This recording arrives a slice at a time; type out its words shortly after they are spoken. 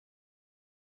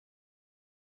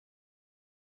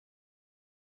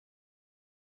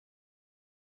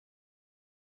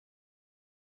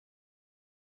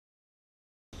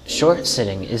Short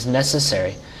sitting is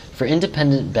necessary for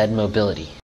independent bed mobility.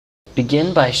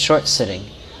 Begin by short sitting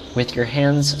with your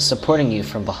hands supporting you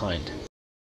from behind.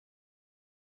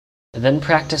 Then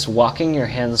practice walking your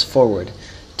hands forward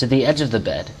to the edge of the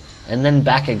bed and then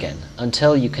back again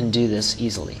until you can do this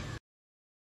easily.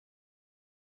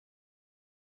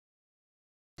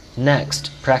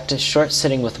 Next, practice short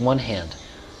sitting with one hand,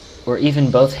 or even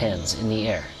both hands in the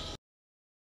air.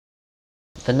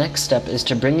 The next step is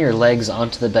to bring your legs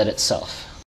onto the bed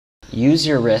itself. Use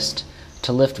your wrist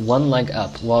to lift one leg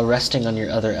up while resting on your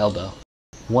other elbow.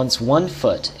 Once one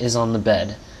foot is on the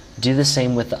bed, do the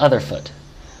same with the other foot,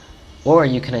 or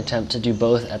you can attempt to do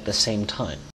both at the same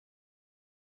time.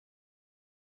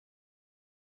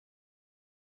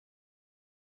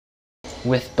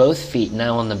 With both feet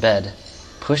now on the bed,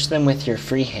 push them with your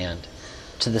free hand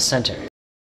to the center.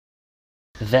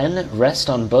 Then rest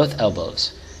on both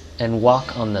elbows and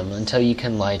walk on them until you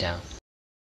can lie down.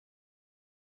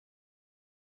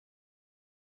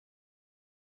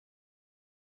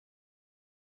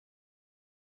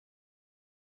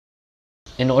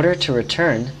 In order to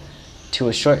return to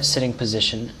a short sitting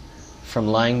position from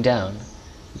lying down,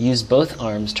 use both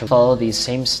arms to follow these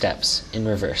same steps in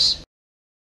reverse.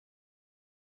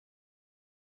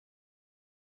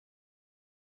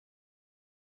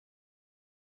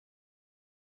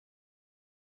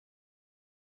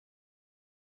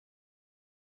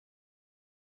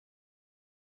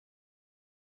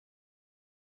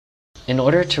 In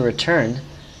order to return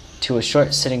to a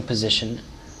short sitting position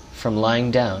from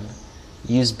lying down,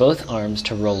 use both arms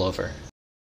to roll over.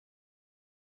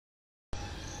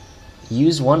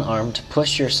 Use one arm to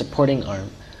push your supporting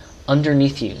arm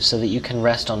underneath you so that you can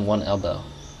rest on one elbow.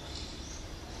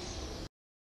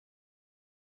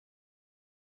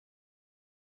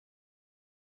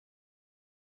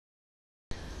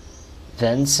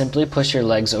 Then simply push your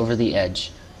legs over the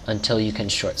edge until you can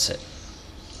short sit.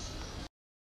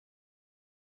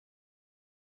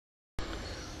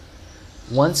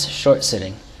 Once short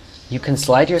sitting, you can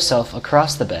slide yourself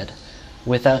across the bed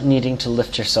without needing to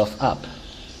lift yourself up.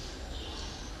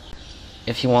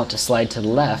 If you want to slide to the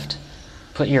left,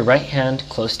 put your right hand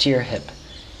close to your hip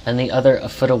and the other a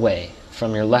foot away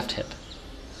from your left hip.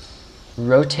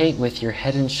 Rotate with your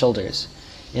head and shoulders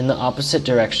in the opposite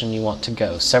direction you want to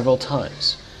go several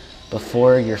times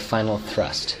before your final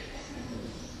thrust.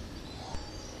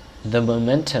 The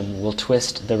momentum will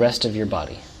twist the rest of your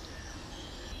body.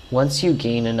 Once you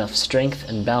gain enough strength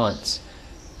and balance,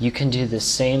 you can do this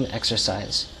same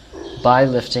exercise by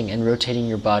lifting and rotating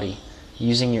your body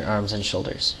using your arms and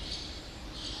shoulders.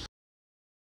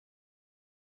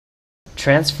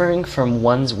 Transferring from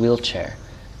one's wheelchair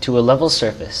to a level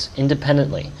surface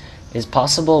independently is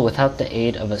possible without the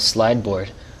aid of a slide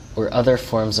board or other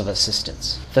forms of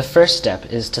assistance. The first step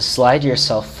is to slide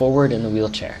yourself forward in the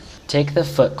wheelchair. Take the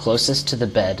foot closest to the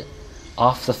bed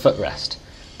off the footrest,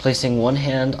 placing one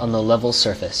hand on the level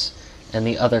surface and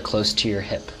the other close to your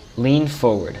hip. Lean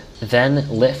forward, then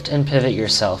lift and pivot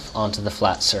yourself onto the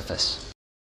flat surface.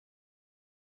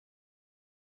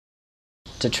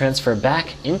 To transfer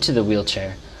back into the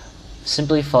wheelchair,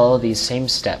 simply follow these same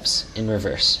steps in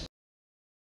reverse.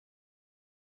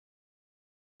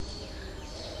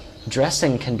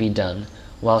 Dressing can be done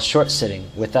while short sitting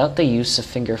without the use of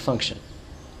finger function.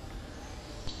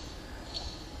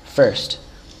 First,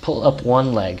 pull up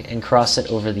one leg and cross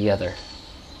it over the other.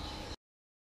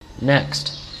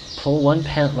 Next, pull one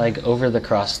pant leg over the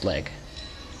crossed leg.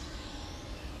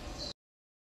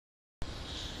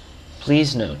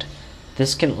 Please note,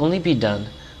 this can only be done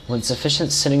when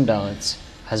sufficient sitting balance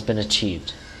has been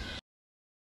achieved.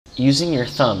 Using your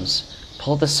thumbs,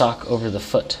 pull the sock over the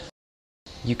foot.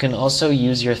 You can also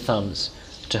use your thumbs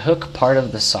to hook part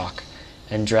of the sock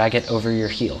and drag it over your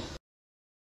heel.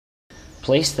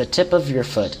 Place the tip of your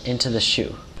foot into the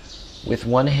shoe, with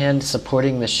one hand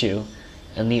supporting the shoe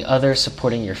and the other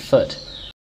supporting your foot.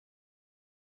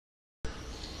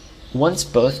 Once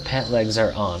both pant legs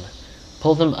are on,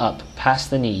 pull them up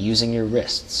past the knee using your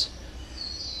wrists.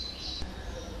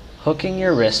 Hooking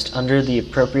your wrist under the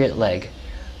appropriate leg,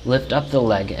 lift up the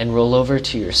leg and roll over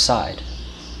to your side.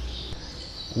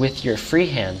 With your free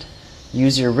hand,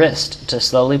 use your wrist to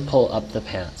slowly pull up the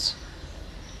pants.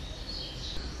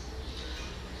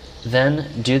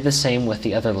 Then do the same with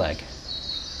the other leg.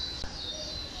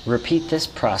 Repeat this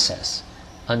process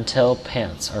until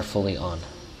pants are fully on.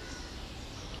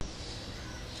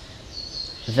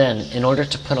 Then, in order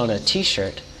to put on a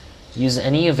t-shirt, use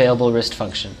any available wrist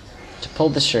function to pull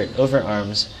the shirt over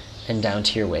arms and down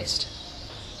to your waist.